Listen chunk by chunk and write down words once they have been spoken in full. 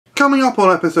Coming up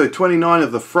on episode 29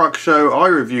 of the FRUK show, I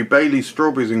review Bailey's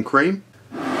Strawberries and Cream.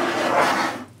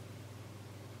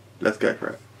 Let's go for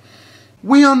it.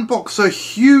 We unbox a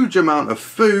huge amount of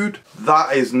food.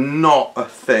 That is not a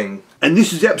thing. And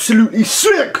this is absolutely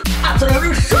sick!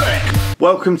 Absolutely sick!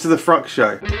 Welcome to the FRUK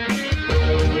show.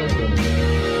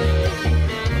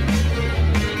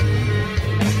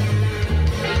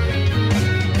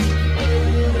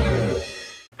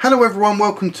 Hello everyone,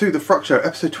 welcome to the FRUK show,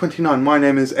 episode 29. My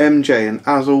name is MJ and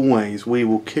as always we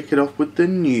will kick it off with the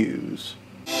news.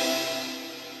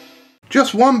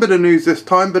 Just one bit of news this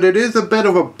time, but it is a bit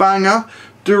of a banger.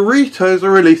 Doritos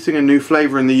are releasing a new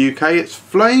flavour in the UK. It's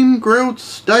flame grilled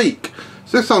steak.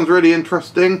 So this sounds really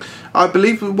interesting. I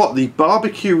believe the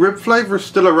barbecue rib flavour is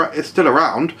still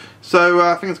around. So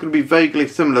I think it's going to be vaguely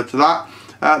similar to that.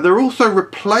 They're also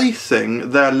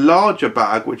replacing their larger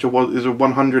bag, which is a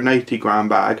 180 gram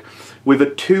bag, with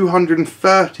a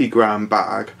 230 gram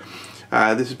bag.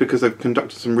 This is because they've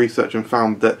conducted some research and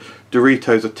found that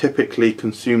Doritos are typically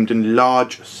consumed in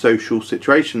large social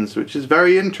situations, which is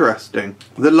very interesting.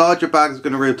 The larger bags are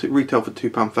going to retail for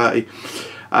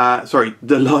 £2.30. Sorry,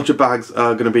 the larger bags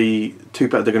are going to be they're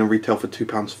going to retail for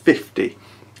 £2.50.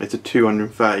 It's a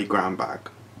 230 gram bag.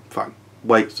 Fine.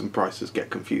 Weights and prices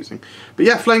get confusing. But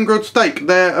yeah, flame grilled steak.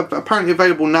 They're apparently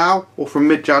available now, or from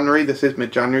mid-January. This is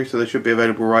mid-January, so they should be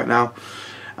available right now.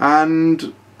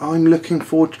 And I'm looking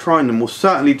forward to trying them. We'll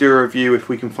certainly do a review if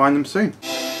we can find them soon.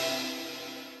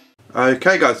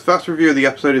 Okay guys, first review of the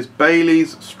episode is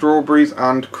Bailey's Strawberries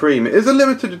and Cream. It is a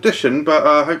limited edition,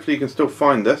 but hopefully you can still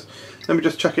find this. Let me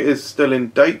just check it is still in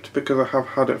date, because I have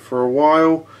had it for a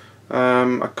while.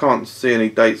 I can't see any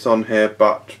dates on here,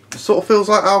 but it sort of feels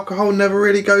like alcohol never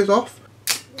really goes off.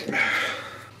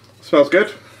 Smells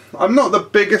good. I'm not the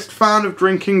biggest fan of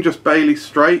drinking just Bailey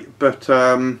straight, but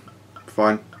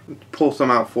fine. Pour some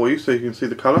out for you so you can see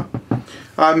the colour.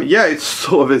 Yeah, it's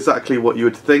sort of exactly what you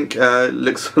would think.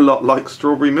 Looks a lot like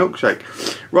strawberry milkshake.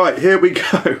 Right, here we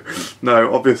go.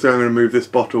 No, obviously I'm going to move this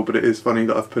bottle, but it is funny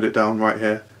that I've put it down right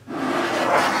here.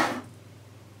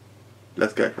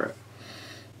 Let's go for it.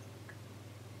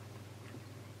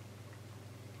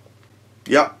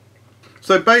 Yep.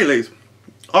 So Bailey's,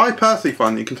 I personally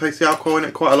find that you can taste the alcohol in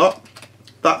it quite a lot.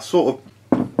 That's sort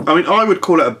of, I mean, I would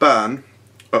call it a burn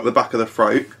at the back of the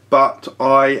throat, but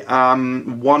I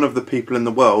am one of the people in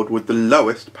the world with the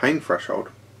lowest pain threshold.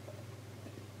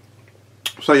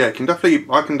 So yeah, I can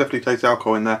definitely taste the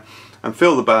alcohol in there and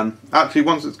feel the burn. Actually,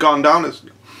 once it's gone down,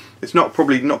 it's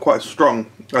probably not quite as strong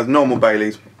as normal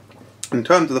Bailey's. In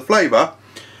terms of the flavour,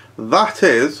 that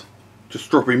is just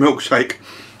strawberry milkshake.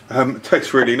 It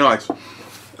tastes really nice.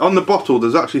 On the bottle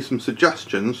there's actually some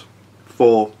suggestions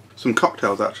for some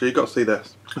cocktails actually. You've got to see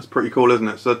this. That's pretty cool, isn't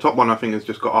it? So the top one I think has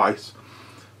just got ice.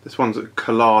 This one's a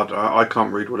colada. I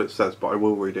can't read what it says, but I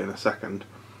will read it in a second.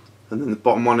 And then the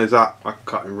bottom one is I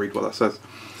can't even read what that says.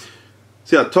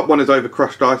 So yeah, the top one is over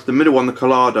crushed ice. The middle one, the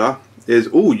colada, is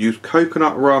use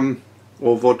coconut rum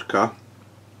or vodka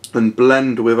and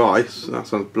blend with ice. That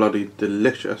sounds bloody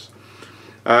delicious.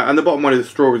 And the bottom one is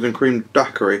strawberries and cream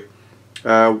daiquiri.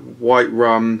 White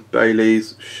rum,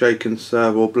 Bailey's, shake and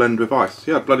serve or blend with ice.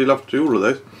 Yeah, I'd bloody love to do all of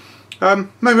those.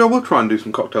 Maybe I will try and do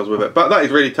some cocktails with it. But that is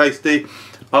really tasty.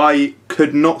 I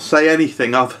could not say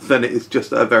anything other than it is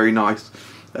just a very nice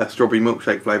strawberry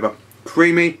milkshake flavour.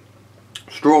 Creamy,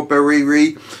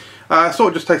 strawberry-y. Sort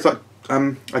of just tastes like,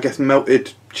 I guess,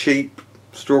 melted, cheap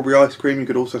strawberry ice cream. You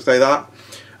could also say that.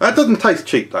 It doesn't taste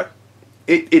cheap though.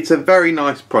 It's a very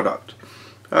nice product.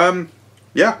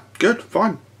 Yeah, good,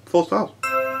 fine, 4 stars.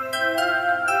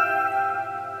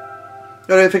 I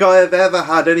don't think I have ever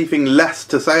had anything less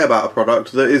to say about a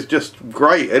product that is just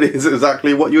great. It is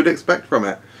exactly what you would expect from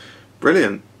it.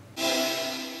 Brilliant.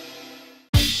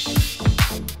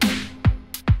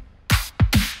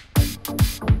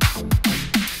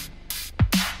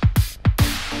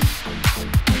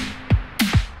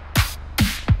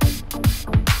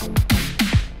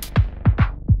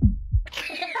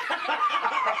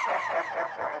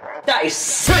 That is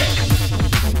sick!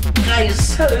 That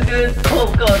is so good!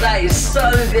 Oh god, that is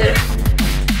so good!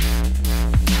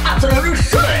 Absolutely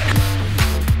sick!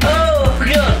 Oh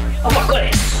god! Oh my god,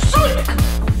 it's sick!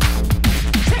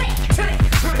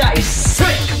 That is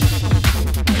sick!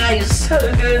 That is so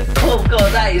good! Oh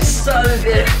god, that is so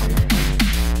good!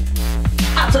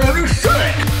 Absolutely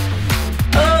sick!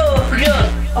 Oh god!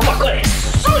 Oh my god, it's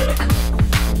sick!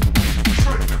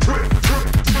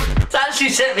 That actually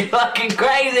sent me fucking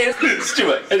crazy.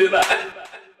 Stuart, edit that.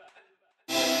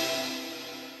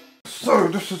 So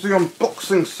this is the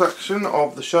unboxing section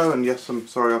of the show, and yes, I'm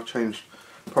sorry I've changed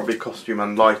probably costume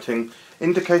and lighting.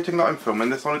 indicating that I'm filming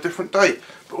this on a different date.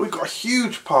 But we've got a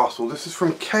huge parcel. This is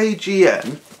from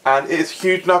KGN, and it is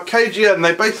huge. Now KGN,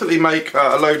 they basically make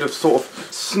a load of sort of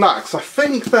snacks. I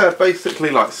think they're basically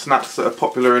like snacks that are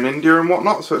popular in India and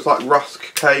whatnot. So it's like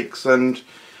rusk cakes and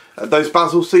those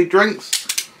basil seed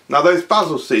drinks. Now those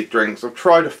basil seed drinks, I've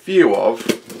tried a few of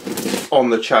on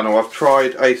the channel. I've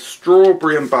tried a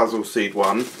strawberry and basil seed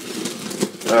one,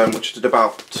 which I did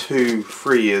about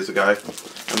 2-3 years ago,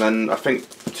 and then I think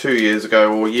 2 years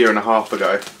ago or a year and a half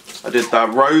ago I did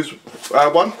that rose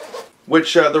one,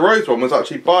 which the rose one was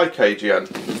actually by KGN,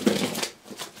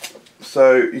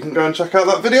 so you can go and check out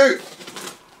that video.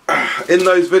 In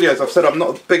those videos I've said I'm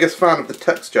not the biggest fan of the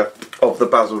texture of the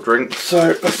basil drink,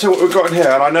 so let's see what we've got in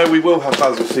here. And I know we will have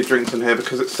basil seed drinks in here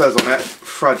because it says on it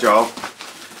fragile,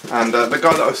 and the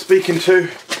guy that I was speaking to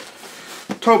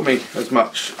told me as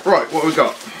much. Right, what have we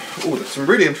got? Oh, there's some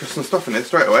really interesting stuff in here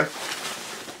straight away.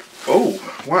 Oh,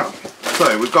 wow.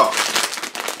 So we've got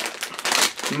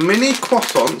mini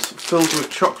croissants filled with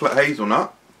chocolate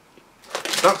hazelnut.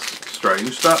 That's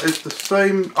strange. That is the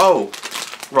same. Oh,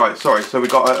 right, sorry. So we've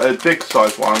got a big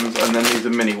size ones, and then these are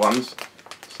mini ones.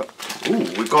 So,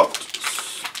 ooh, we've got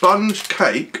sponge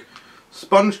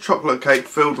chocolate cake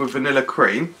filled with vanilla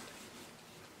cream.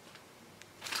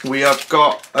 We have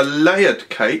got a layered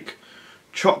cake,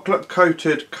 chocolate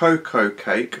coated cocoa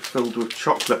cake filled with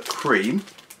chocolate cream.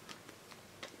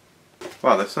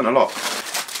 Wow, they've sent a lot.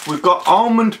 We've got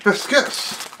almond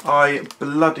biscuits. I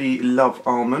bloody love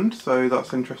almond, so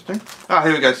that's interesting. Ah,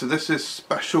 here we go. So this is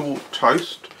special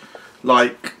toast,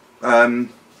 like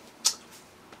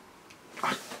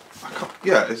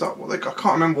yeah, is that what they? I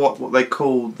can't remember what they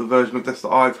call the version of this that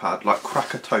I've had, like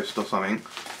cracker toast or something.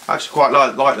 I actually quite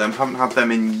like them. Haven't had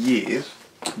them in years.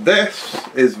 This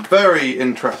is very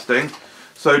interesting.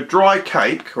 So dry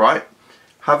cake, right?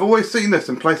 Have always seen this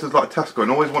in places like Tesco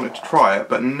and always wanted to try it,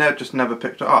 but just never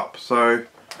picked it up. So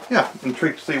yeah,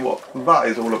 intrigued to see what that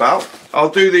is all about. I'll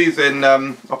do these in.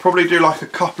 I'll probably do like a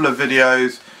couple of the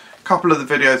videos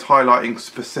highlighting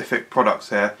specific products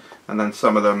here, and then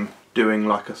some of them doing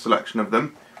like a selection of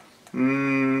them.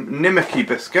 Nimicky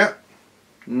biscuit.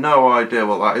 No idea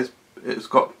what that is. It's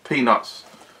got peanuts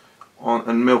on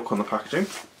and milk on the packaging.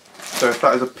 So if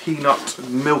that is a peanut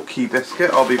milky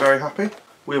biscuit, I'll be very happy.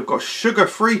 We've got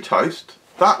sugar-free toast.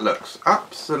 That looks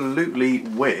absolutely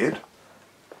weird.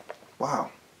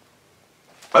 Wow.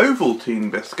 Ovaltine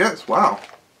biscuits. Wow.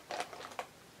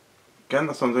 Again,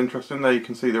 that sounds interesting. There you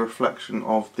can see the reflection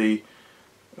of the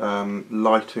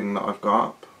lighting that I've got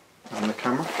up on the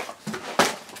camera.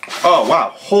 Oh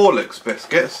wow, Horlicks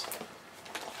biscuits.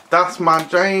 That's my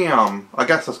jam. I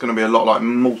guess that's going to be a lot like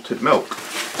malted milk.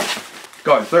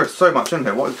 Guys, there is so much in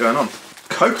here. What is going on?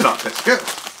 Coconut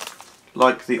biscuits.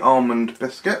 Like the almond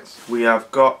biscuits. We have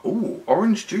got, ooh,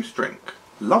 orange juice drink.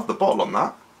 Love the bottle on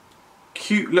that.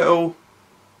 Cute little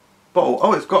bottle.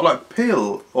 Oh, it's got like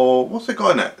peel, or what's it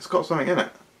got in it? It's got something in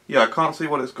it. Yeah, I can't see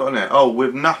what it's got in it. Oh,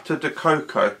 with nata de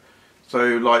coco.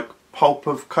 So like pulp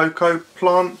of cocoa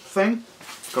plant thing.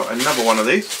 Got another one of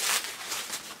these.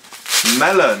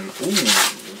 Melon.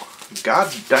 Ooh,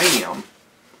 god damn.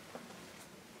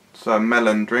 So a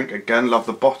melon drink. Again, love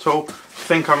the bottle.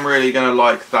 Think I'm really going to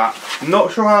like that.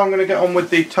 Not sure how I'm going to get on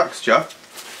with the texture,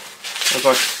 as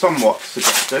I somewhat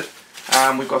suggested.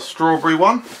 And we've got a strawberry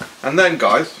one. And then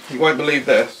guys, you won't believe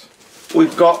this,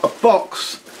 we've got a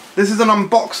box. This is an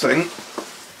unboxing,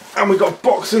 and we've got a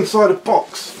box inside a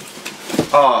box.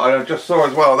 Ah, and I just saw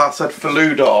as well, that said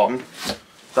Faluda on.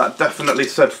 That definitely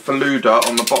said Faluda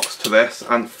on the box to this.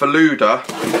 And Faluda,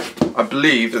 I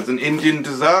believe, is an Indian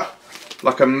dessert,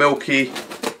 like a milky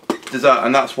dessert,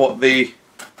 and that's what the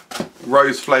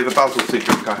rose flavour basil seed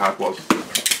drink I had was.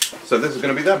 So this is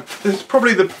going to be them. This is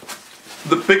probably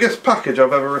the biggest package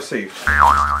I've ever received.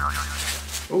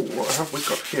 Oh, what have we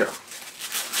got here?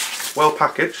 Well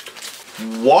packaged.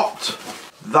 What?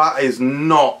 That is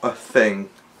not a thing.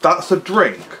 That's a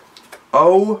drink.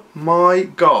 Oh my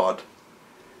god.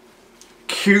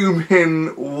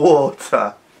 Cumin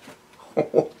water.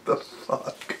 What the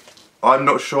fuck? I'm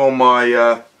not sure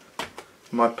my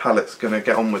my palate's gonna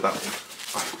get on with that one.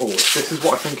 Oh, this is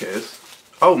what I think it is.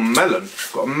 Oh, melon.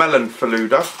 Got a melon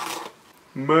Faluda.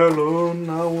 Melon,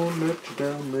 I won't let you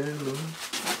down, melon.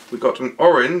 We got an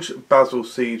orange basil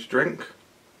seed drink.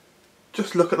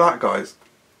 Just look at that, guys.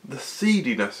 The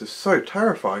seediness is so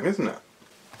terrifying, isn't it?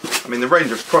 I mean, the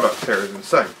range of products here is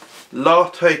insane.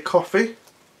 Latte coffee.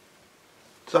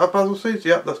 Does that have basil seeds?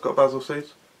 Yep, that's got basil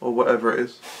seeds. Or whatever it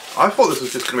is. I thought this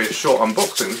was just going to be a short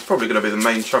unboxing. It's probably going to be the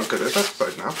main chunk of this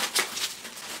episode now.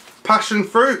 Passion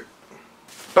fruit.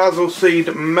 Basil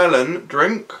seed melon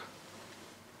drink.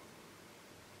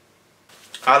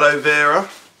 aloe vera.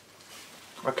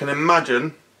 I can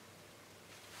imagine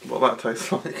what that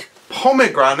tastes like.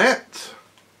 Pomegranate.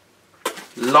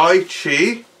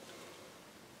 Lychee.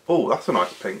 Oh, that's a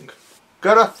nice pink.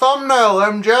 Got a thumbnail,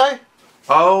 MJ.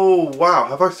 Oh, wow.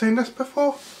 Have I seen this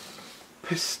before?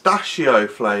 Pistachio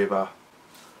flavour.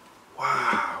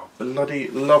 Wow. Bloody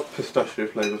love pistachio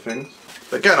flavour things.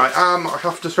 But again, I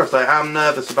have to stress, I am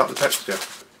nervous about the texture.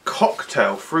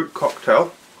 Cocktail, fruit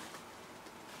cocktail.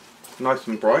 Nice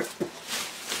and bright.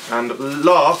 And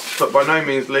last, but by no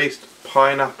means least,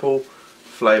 pineapple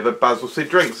flavoured basil seed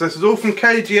drinks. This is all from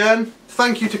KGN.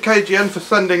 Thank you to KGN for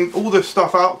sending all this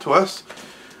stuff out to us.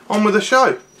 On with the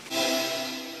show.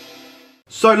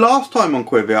 So last time on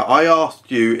Quivia, I asked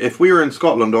you if we were in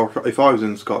Scotland or if I was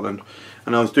in Scotland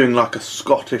and I was doing like a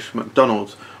Scottish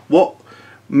McDonald's, what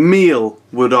meal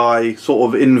would I sort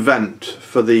of invent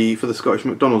for the Scottish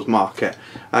McDonald's market?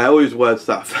 I always words to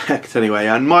that effect anyway,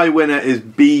 and my winner is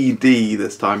BD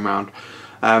this time round.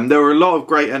 There were a lot of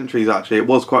great entries actually. It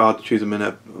was quite hard to choose a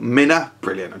minner.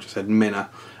 Brilliant, I just said minner.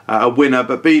 A winner,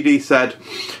 but BD said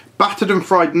battered and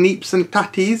fried neeps and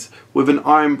tatties with an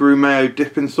iron brew mayo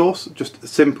dipping sauce. Just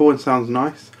simple and sounds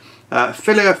nice.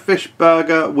 Filet of fish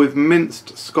burger with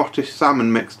minced Scottish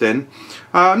salmon mixed in.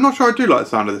 I'm not sure I do like the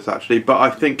sound of this actually, but I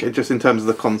think it, just in terms of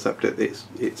the concept,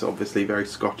 it's obviously very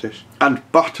Scottish. And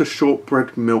butter shortbread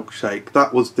milkshake.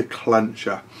 That was the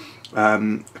clencher.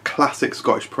 A classic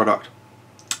Scottish product,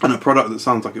 and a product that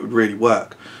sounds like it would really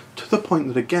work. To the point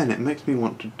that, again, it makes me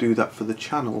want to do that for the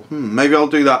channel. Maybe I'll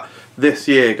do that this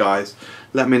year, guys.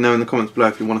 Let me know in the comments below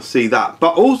if you want to see that.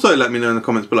 But also let me know in the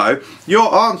comments below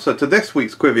your answer to this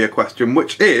week's Quivia question,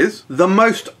 which is the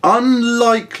most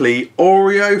unlikely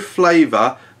Oreo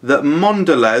flavour that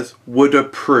Mondelez would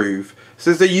approve. This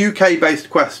is a UK-based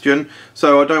question,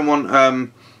 so I don't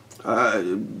want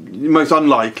most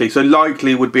unlikely. So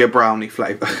likely would be a brownie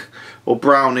flavour. Or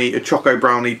brownie, a Choco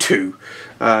Brownie 2.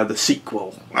 The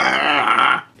sequel.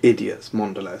 Idiots,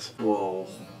 Mondelez. Whoa.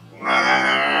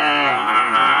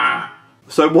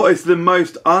 So what is the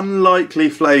most unlikely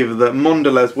flavour that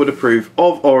Mondelez would approve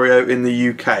of Oreo in the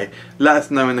UK? Let us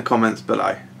know in the comments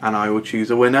below, and I will choose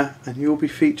a winner and you will be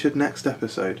featured next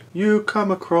episode. You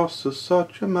come across as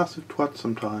such a massive twat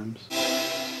sometimes.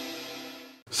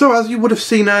 So as you would have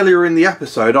seen earlier in the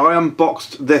episode, I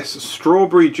unboxed this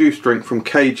strawberry juice drink from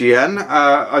KGN.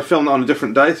 I filmed it on a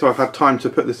different day, so I've had time to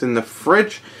put this in the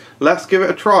fridge. Let's give it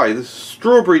a try. This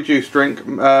strawberry juice drink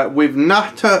with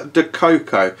nata de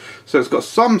coco. So it's got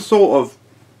some sort of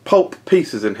pulp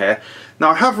pieces in here.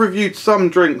 Now I have reviewed some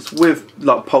drinks with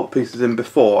like pulp pieces in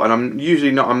before, and I'm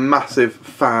usually not a massive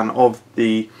fan of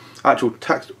the actual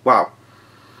texture. Wow,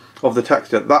 of the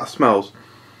texture. That smells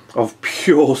of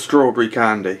pure strawberry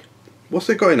candy. What's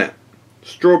it got in it?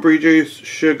 Strawberry juice,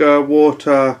 sugar,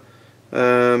 water,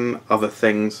 other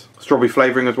things. Strawberry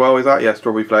flavouring as well, is that? Yeah,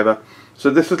 strawberry flavour. So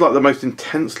this is like the most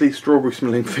intensely strawberry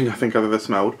smelling thing I think I've ever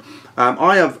smelled.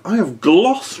 I have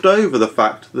glossed over the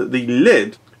fact that the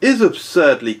lid is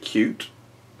absurdly cute.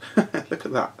 Look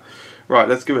at that. Right,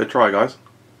 let's give it a try, guys.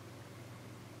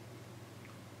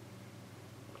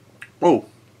 Oh,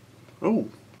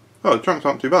 the chunks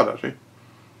aren't too bad actually.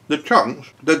 The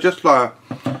chunks, they're just like,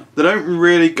 they don't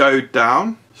really go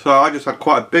down. So I just had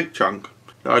quite a big chunk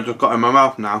that I just got in my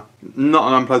mouth now. Not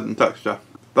an unpleasant texture.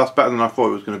 That's better than I thought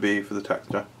it was going to be for the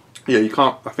texture. Yeah, you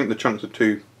can't, I think the chunks are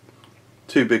too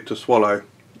big to swallow.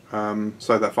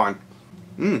 So they're fine.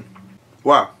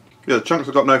 Wow. Yeah, the chunks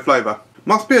have got no flavour.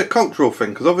 Must be a cultural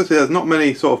thing, because obviously there's not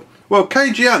many sort of, well,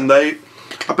 KGN,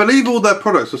 I believe all their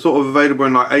products are sort of available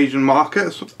in like Asian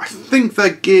markets. I think they're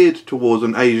geared towards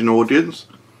an Asian audience.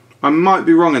 I might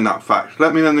be wrong in that fact.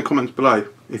 Let me know in the comments below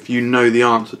if you know the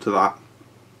answer to that.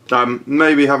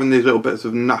 Maybe having these little bits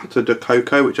of nata de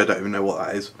coco, which I don't even know what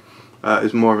that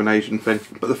is more of an Asian thing.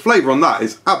 But the flavour on that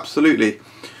is absolutely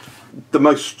the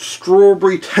most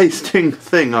strawberry tasting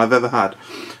thing I've ever had.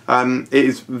 It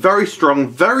is very strong,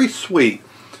 very sweet.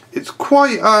 It's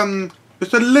quite,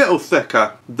 just a little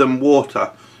thicker than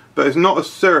water, but it's not as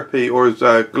syrupy or as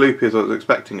gloopy as I was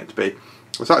expecting it to be.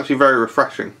 It's actually very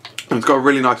refreshing. And it's got a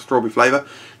really nice strawberry flavour.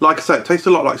 Like I said, it tastes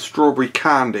a lot like strawberry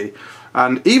candy.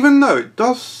 And even though it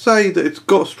does say that it's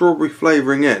got strawberry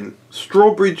flavouring in,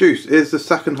 strawberry juice is the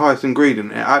second highest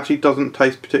ingredient. It actually doesn't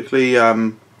taste particularly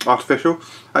artificial. It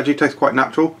actually tastes quite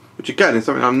natural, which again is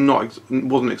something I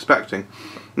wasn't expecting.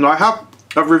 And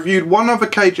I've reviewed one other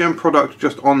KGM product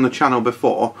just on the channel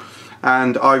before,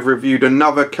 and I've reviewed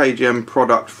another KGM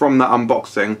product from that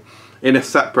unboxing in a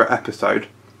separate episode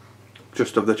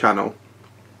just of the channel.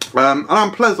 And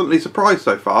I'm pleasantly surprised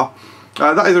so far.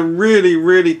 That is a really,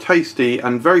 really tasty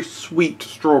and very sweet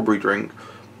strawberry drink,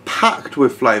 packed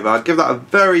with flavour. I'd give that a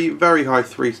very, very high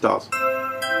 3 stars.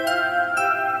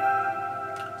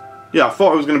 Yeah, I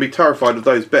thought I was going to be terrified of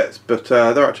those bits, but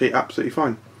they're actually absolutely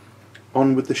fine.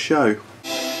 On with the show.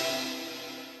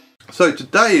 So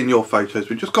today in your photos,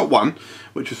 we just got one,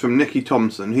 which is from Nicky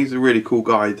Thompson. He's a really cool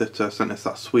guy that sent us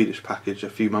that Swedish package a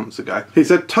few months ago. He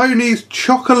said, Tony's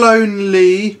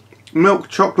Chocolonely Milk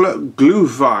Chocolate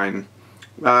Glühwein.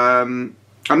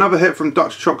 Another hit from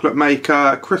Dutch chocolate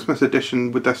maker, Christmas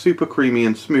edition with their super creamy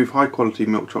and smooth high quality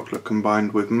milk chocolate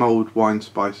combined with mulled wine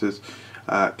spices,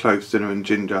 cloves, cinnamon,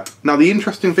 ginger. Now the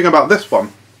interesting thing about this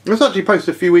one, it was actually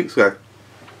posted a few weeks ago.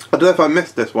 I don't know if I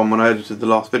missed this one when I edited the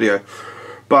last video.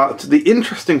 But the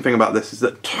interesting thing about this is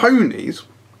that Tony's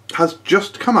has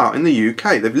just come out in the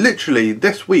UK. They've literally,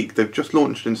 this week, they've just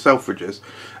launched in Selfridges.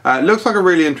 It looks like a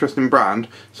really interesting brand,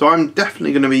 so I'm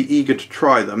definitely going to be eager to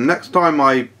try them. Next time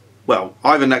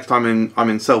either next time I'm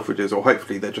in Selfridges, or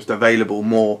hopefully they're just available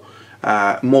more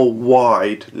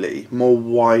widely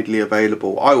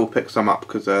available, I will pick some up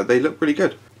because they look really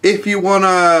good. If you want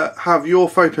to have your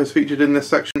photos featured in this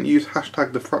section, use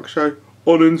hashtag #TheFrukShow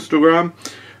on Instagram.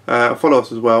 Follow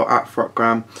us as well at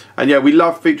FRUKgram. And yeah, we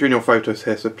love featuring your photos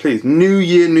here, so please, new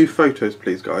year, new photos,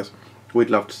 please guys. We'd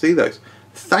love to see those.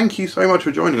 Thank you so much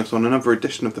for joining us on another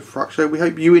edition of The Fruk Show. We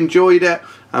hope you enjoyed it,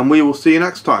 and we will see you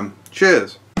next time.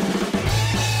 Cheers.